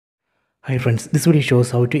Hi friends, this video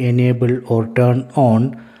shows how to enable or turn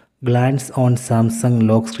on glance on Samsung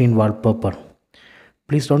lock screen wallpaper.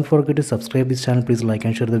 Please don't forget to subscribe this channel. Please like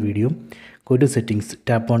and share the video. Go to settings,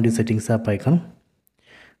 tap on the settings app icon.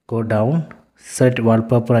 Go down, select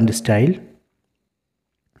wallpaper and style.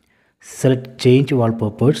 Select change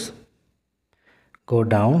wallpapers. Go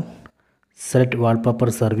down, select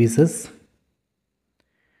wallpaper services.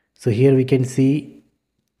 So here we can see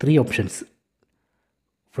three options.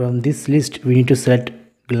 From this list, we need to select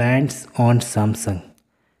glance on Samsung.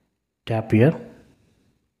 Tap here,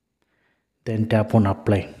 then tap on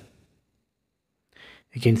apply.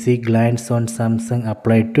 You can see glance on Samsung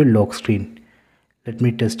applied to lock screen. Let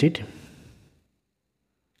me test it.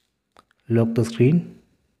 Lock the screen.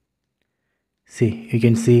 See, you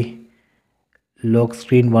can see lock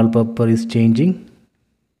screen wallpaper is changing.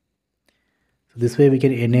 So this way we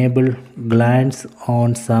can enable glance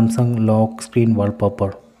on Samsung lock screen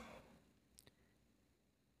wallpaper.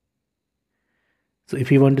 So if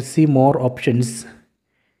you want to see more options,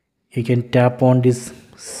 you can tap on this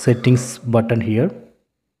settings button here.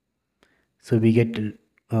 So we get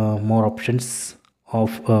more options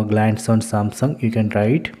of glance on Samsung. You can try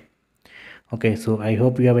it. Okay, so I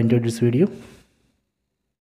hope you have enjoyed this video.